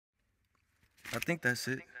I think that's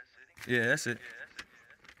it. Yeah, that's it.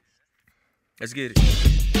 Let's get it.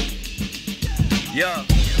 Yeah.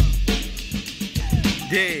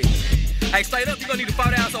 Yeah. Hey, straight up, you gonna need to fall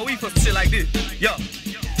down so we for some shit like this. Yo.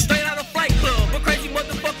 Straight out of Flight Club, but crazy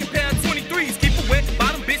motherfucking pair of 23s. Keep it wet,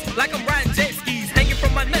 bottom bitch, like I'm riding jet skis. Hanging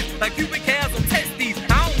from my neck, like pubic hairs on testes.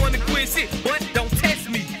 I don't wanna quit shit, but don't test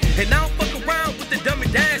me. And I don't fuck around with the dumb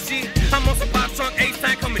and down shit. I'm on some pop trunk,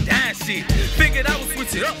 H-time coming down shit. Figured I would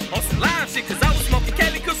switch it up on some live shit, cause I was smoking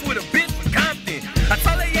Cali Kush with a bitch from Compton. I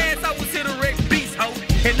told her ass I was hit a wreck beast, ho.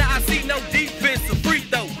 And now I see no defense or free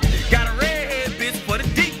throw. Got a redhead bitch for the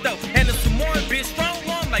deep though. And a Samoan bitch, strong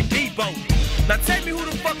arm like Debo. Now tell me who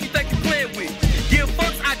the fuck you think you playing with. Give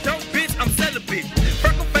fucks, I don't, bitch, I'm celibate.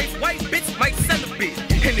 Freckle face, white bitch, might sell a bitch.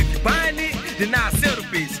 And if you buying it, then I'll sell the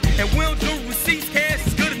bitch. And we'll do receipts, cash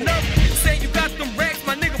is good enough. Say you got them racks,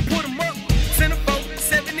 my nigga, put them up. Centerfold,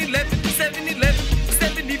 7-11, 7-11,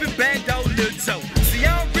 7 even bad dog, little Joe. See,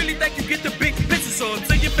 I don't really think you get the big picture, so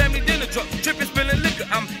until your family dinner drunk, tripping, spilling liquor.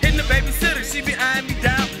 I'm hitting the babysitter, she be eyeing me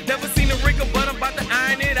down. Never seen a wrinkle, but I'm about to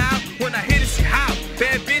iron it out. When I hit it, she howl.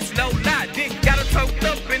 Bad bitch, no lie. Dick got her choked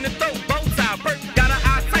up in the throat, bow tie. Perk got her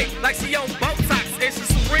eye tight, like she on Botox. And she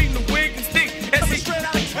Serena Williams stick. And she straight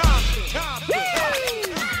out of Compton.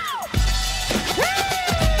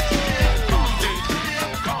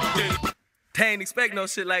 They ain't expect no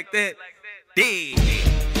shit like that.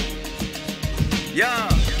 Yeah.